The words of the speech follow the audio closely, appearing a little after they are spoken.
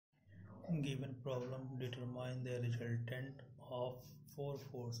Given problem, determine the resultant of four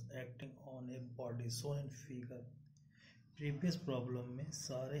forces acting on a body shown in figure. Previous problem में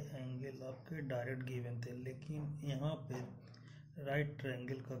सारे angle आपके direct given थे, लेकिन यहाँ पे राइट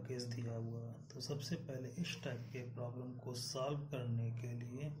ट्रायंगल का केस दिया हुआ है। तो सबसे पहले इस टाइप के प्रॉब्लम को सॉल्व करने के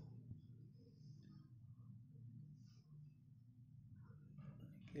लिए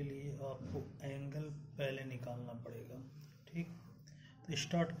आपको एंगल पहले निकालना पड़ेगा। ठीक, तो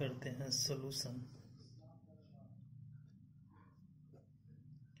स्टार्ट करते हैं सॉल्यूशन।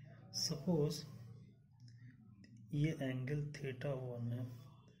 सपोज ये एंगल θ1 है,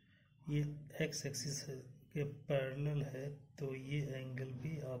 ये एक्स एक्सिस के पैरेलल है, तो ये एंगल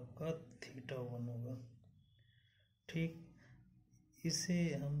भी आपका θ1 होगा। ठीक, इसे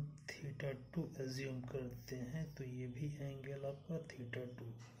हम θ2 एज्यूम करते हैं, तो ये भी एंगल आपका θ2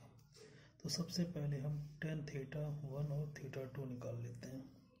 होगा। तो सबसे पहले हम tan θ1 और θ2 निकाल लेते हैं।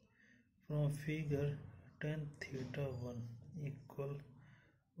 फ्रॉम फिगर tan θ1 इक्वल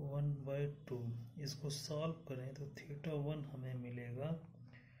 1/2, इसको सॉल्व करें तो θ1 हमें मिलेगा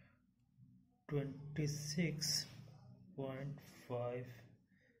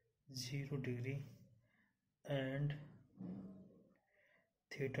 26.50 डिग्री एंड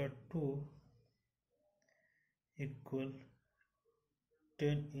θ2 इक्वल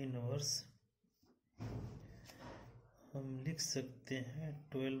 10 इनवर्स हम लिख सकते हैं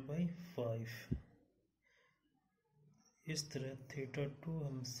 12/5। इस तरह θ2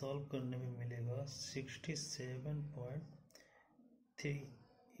 हम सॉल्व करने में मिलेगा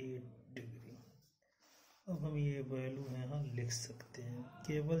 67.38 डिग्री। अब हम ये वैल्यू यहाँ लिख सकते हैं।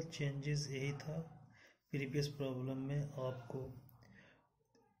 केवल चेंजेस यही था, प्रीवियस प्रॉब्लम में आपको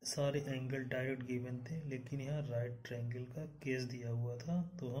सारे एंगल डायरेक्ट गिवन थे, लेकिन यहाँ राइट ट्रायंगल का केस दिया हुआ था,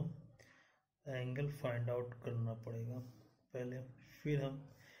 तो हम एंगल फाइंड आउट करना पड़ेगा पहले, फिर हम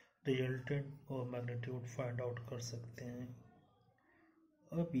रिजल्टेंट और मैग्नीट्यूड फाइंड आउट कर सकते हैं।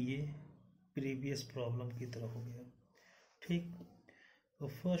 अब ये प्रीवियस प्रॉब्लम की तरह हो गया। ठीक, तो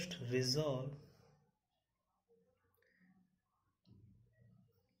first resolve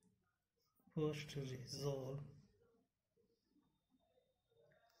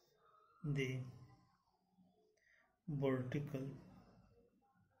the vertical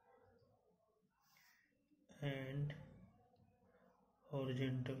and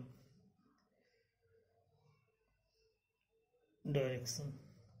horizontal direction।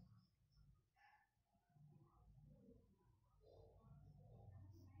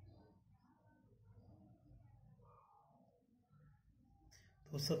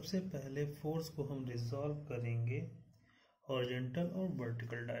 तो सबसे पहले फोर्स को हम रिजॉल्व करेंगे हॉरिजॉन्टल और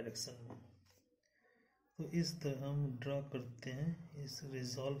वर्टिकल डायरेक्शन में। तो इस तरह हम ड्रा करते हैं इस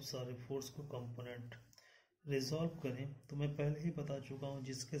रिजॉल्व सारे फोर्स को कंपोनेंट। रिजॉल्व करें तो मैं पहले ही बता चुका हूँ,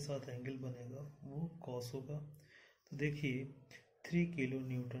 जिसके साथ एंगल बनेगा वो कॉस होगा। तो देखिए 3 किलो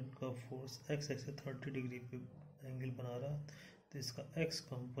न्यूटन का फोर्स एक्स एक्सिस 30 डिग्री पे एंगल बना रहा, तो इसका एक्स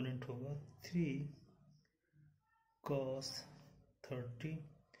कंपोनेंट होगा 3 cos 30,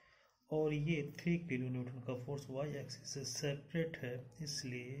 और ये 3 किलो न्यूटन का फोर्स वाई एक्सिस से सेपरेट है,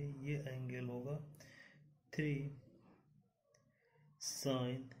 इसलिए ये एंगल होगा 3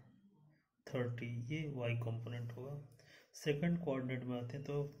 sin 30, ये वाई कंपोनेंट होगा। सेकंड कोऑर्डिनेट में आते हैं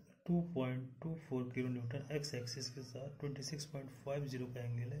तो 2.24 किलो न्यूटन एक्स एक्सिस के साथ 26.50 का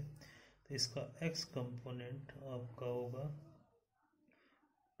एंगल है, तो इसका एक्स कंपोनेंट आपका होगा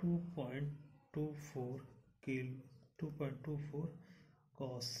 2.24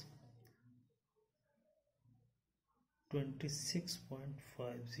 cos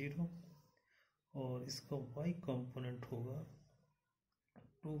 26.50, और इसका y कंपोनेंट होगा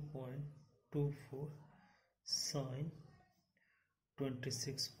 2.24 sin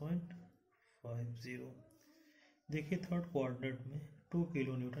 26.50। देखिए थर्ड कोऑर्डिनेट में 2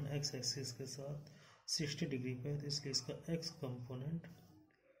 किलो न्यूटन एक्स एक्सिस के साथ 60 डिग्री पे, तो इसलिए इसका एक्स कंपोनेंट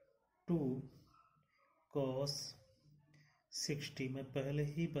 2 cos 60, मैं पहले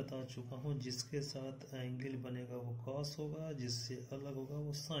ही बता चुका हूँ, जिसके साथ एंगल बनेगा वो cos होगा, जिससे अलग होगा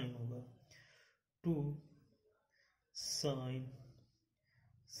वो sin होगा। 2 sin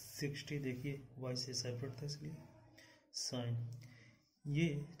 60, देखिए y से सेपरेट था इसलिए sin, ये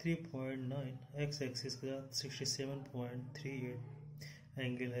 3.9 एक्स एक्सिस के साथ 67.38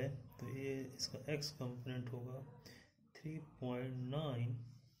 एंगल है, तो ये इसका x कंपोनेंट होगा 3.9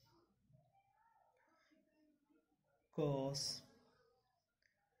 cos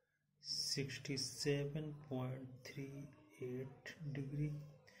 67.38 डिग्री,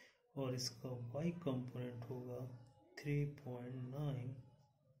 और इसका y कंपोनेंट होगा 3.9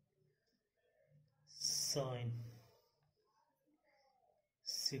 sin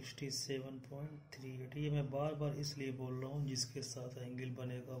 67.38। ये मैं बार बार इसलिए बोल रहा हूँ, जिसके साथ एंगल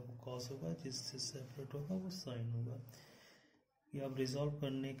बनेगा वो कॉस होगा, जिससे सेपरेट होगा वो साइन होगा। ये आप रिजॉल्व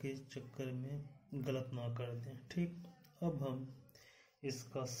करने के चक्कर में गलत ना कर दें। ठीक, अब हम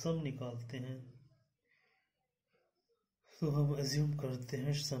इसका सम निकालते हैं। तो हम एज्यूम करते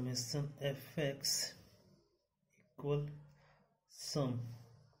हैं summation F x equal some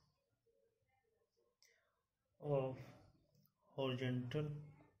of horizontal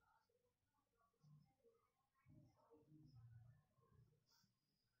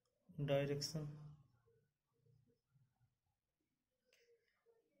direction.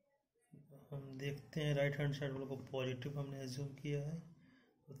 हम देखते हैं राइट हैंड साइड वालों को पॉजिटिव हमने एज्यूम किया है,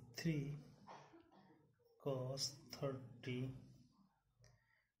 तो 3 cos 30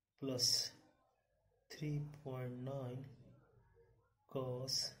 प्लस 3.9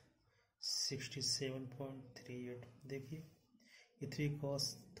 cos 67.38। देखिए ये 3 cos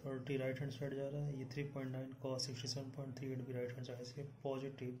 30 राइट हैंड साइड जा रहा है, ये 3.9 cos 67.38 भी राइट हैंड साइड, इसलिए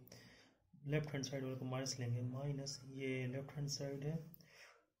पॉजिटिव। लेफ्ट हैंड साइड वाले को माइनस लेंगे, माइनस ये लेफ्ट हैंड साइड है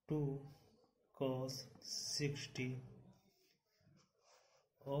 2 cos 60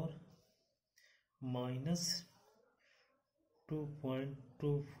 और माइनस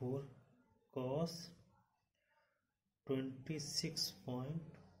 2.24 cos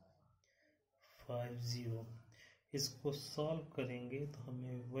 26.50। इसको सॉल्व करेंगे तो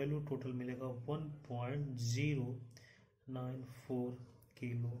हमें वैल्यू टोटल मिलेगा 1.094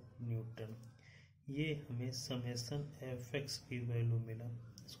 किलो न्यूटन। ये हमें समेशन एफ एक्स की वैल्यू मिला,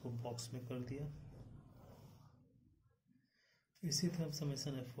 इसको बॉक्स में कर दिया। इसी तरह हम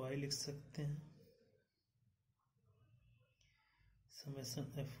समेशन एफ वाई लिख सकते हैं।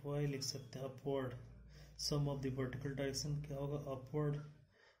 समेशन एफ वाई लिख सकते हैं upward some of the vertical direction क्या होगा, अपवर्ड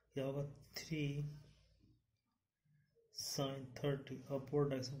क्या होगा 3 sin 30। अपवर्ड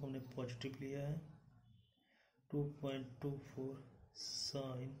डायरेक्शन को हमने पॉजिटिव लिया है, 2.24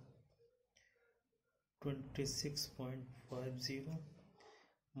 sin 26.50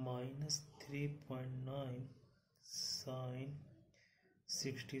 minus 3.9 sin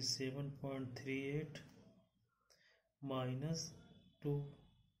 67.38 minus 2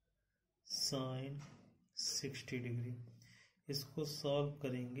 sin 60 degree. इसको सॉल्व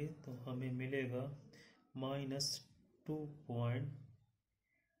करेंगे तो हमें मिलेगा माइनस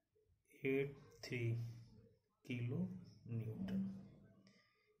 2.83 किलो न्यूटन।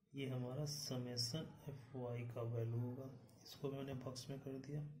 ये हमारा समेशन एफ वाई का वैल्यू होगा। इसको मैंने बॉक्स में कर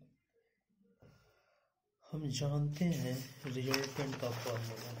दिया। हम जानते हैं रिजल्टेंट का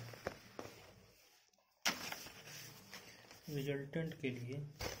फॉर्मूला। रिजल्टेंट के लिए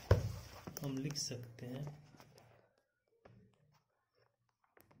हम लिख सकते हैं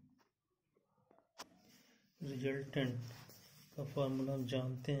रिजल्टेंट का फॉर्मूला हम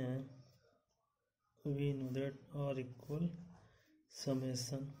जानते हैं, we know that are equal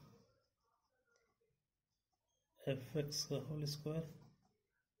summation F x का whole square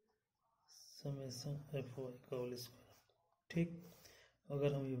summation F Y का होल स्क्वायर। ठीक,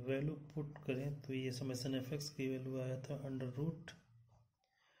 अगर हम ये वैल्यू पुट करें तो ये समेशन एफ एक्स की वैल्यू आया था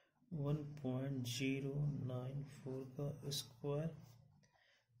 √1.094 का स्क्वायर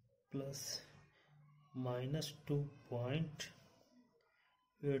प्लस माइनस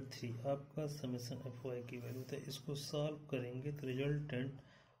 2.83 आपका समेशन एफ वाई की वैल्यू था। इसको सॉल्व करेंगे तो रिजल्टेंट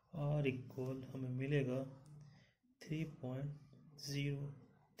आर इक्वल हमें मिलेगा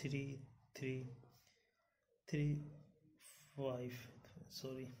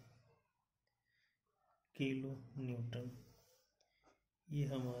 3.03335 किलो न्यूटन। ये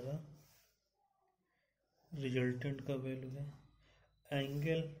हमारा रिजल्टेंट का वैल्यू है।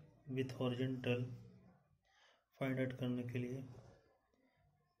 Angle with horizontal find out करने के लिए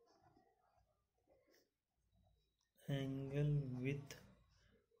angle with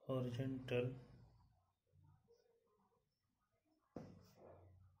horizontal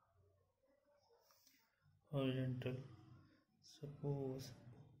suppose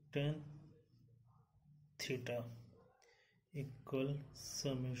tan theta equal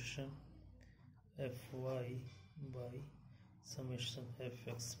summation F Y by summation F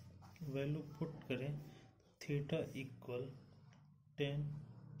x. Value put करें, theta equal tan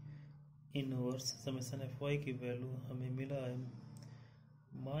inverse summation F Y की value हमें मिला है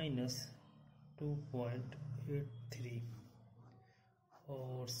 -2.83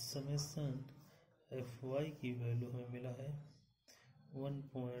 और समेशन एफ वाई की वैल्यू हमें मिला है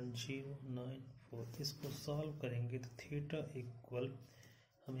 1.094। इसको सॉल्व करेंगे तो थीटा इक्वल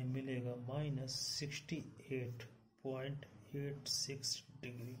हमें मिलेगा -68.86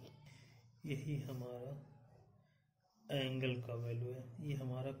 डिग्री। यही हमारा एंगल का वैल्यू है। ये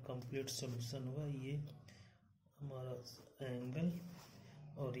हमारा कंप्लीट सॉल्यूशन हुआ, ये हमारा एंगल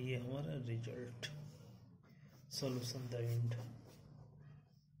और ये हमारा रिजल्ट, सॉल्यूशन द एंड।